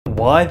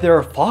Why there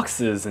are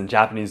foxes in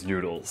Japanese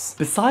noodles.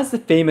 Besides the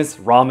famous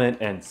ramen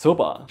and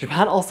soba,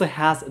 Japan also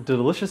has a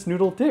delicious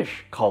noodle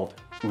dish called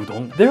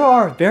udon. There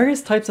are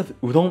various types of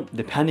udon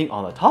depending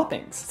on the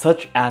toppings,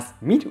 such as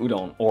meat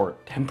udon or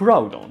tempura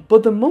udon.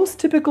 But the most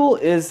typical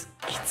is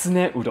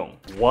kitsune udon.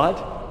 What?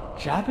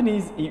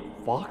 Japanese eat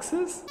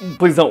foxes?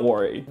 Please don't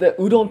worry. The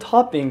udon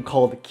topping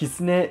called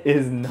kitsune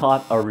is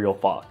not a real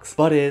fox,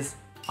 but is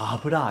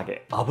Abura-agé.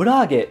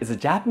 Abura-agé is a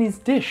Japanese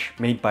dish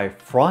made by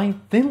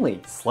frying thinly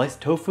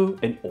sliced tofu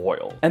in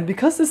oil. And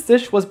because this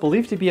dish was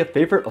believed to be a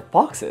favorite of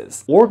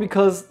foxes, or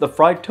because the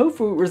fried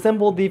tofu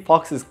resembled the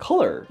fox's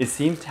color, it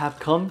seems to have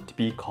come to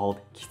be called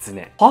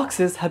kitsune.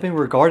 Foxes have been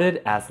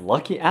regarded as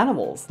lucky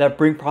animals that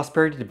bring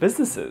prosperity to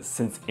businesses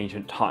since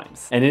ancient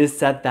times. And it is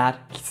said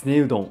that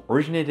kitsune udon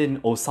originated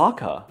in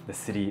Osaka, the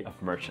city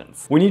of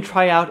merchants. When you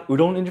try out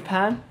udon in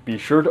Japan, be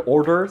sure to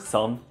order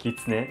some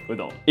kitsune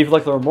udon. If you'd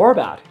like to learn more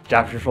about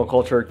Japanese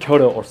culture,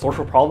 Kyoto, or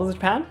social problems in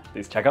Japan,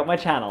 please check out my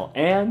channel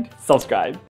and subscribe.